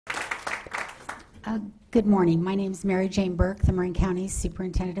Good morning. My name is Mary Jane Burke, the Marin County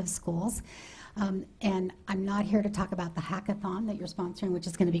Superintendent of Schools. And I'm not here to talk about the hackathon that you're sponsoring, which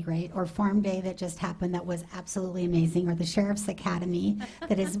is going to be great, or Farm Day that just happened that was absolutely amazing, or the Sheriff's Academy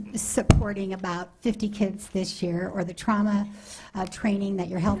that is supporting about 50 kids this year, or the trauma training that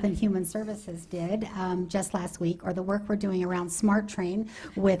your Health and Human Services did just last week, or the work we're doing around Smart Train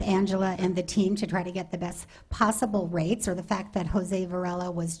with Angela and the team to try to get the best possible rates, or the fact that Jose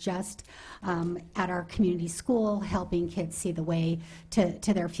Varela was just at our community school helping kids see the way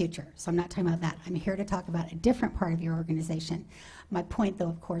to their future. So I'm not talking about that. I'm here to talk about a different part of your organization. My point, though,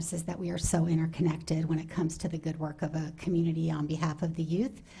 of course, is that we are so interconnected when it comes to the good work of a community on behalf of the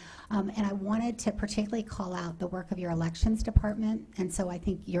youth. And I wanted to particularly call out the work of your elections department. And so I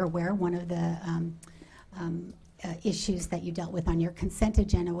think you're aware one of the issues that you dealt with on your consent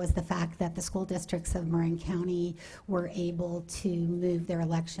agenda was the fact that the school districts of Marin County were able to move their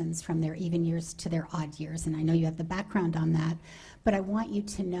elections from their even years to their odd years. And I know you have the background on that, but I want you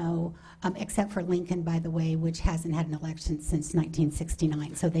to know, except for Lincoln, by the way, which hasn't had an election since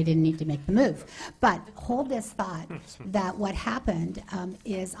 1969, so they didn't need to make the move. But hold this thought that what happened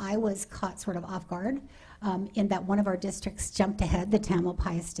is I was caught sort of off guard in that one of our districts jumped ahead, the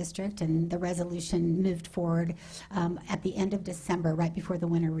Tamalpais district, and the resolution moved forward at the end of December, right before the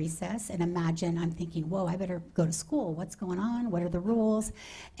winter recess. And imagine, I'm thinking, whoa, I better go to school. What's going on? What are the rules?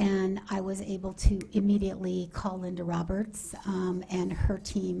 And I was able to immediately call Linda Roberts and her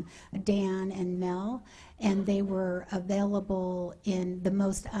team, Dan and Mel, and they were available in the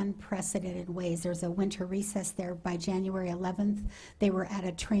most unprecedented ways. There's a winter recess there by January 11th. They were at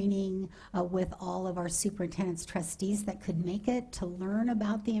a training with all of our superintendent's trustees that could make it to learn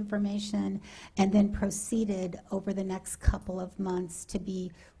about the information, and then proceeded over the next couple of months to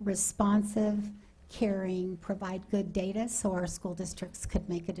be responsive, caring, provide good data so our school districts could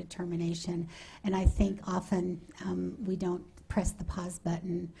make a determination. And I think often we don't press the pause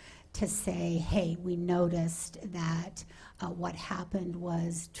button to say, hey, we noticed that what happened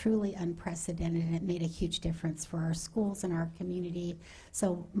was truly unprecedented, and it made a huge difference for our schools and our community.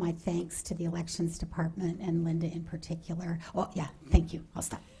 So my thanks to the elections department and Linda in particular. Oh, yeah, thank you. I'll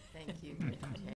stop. Thank you.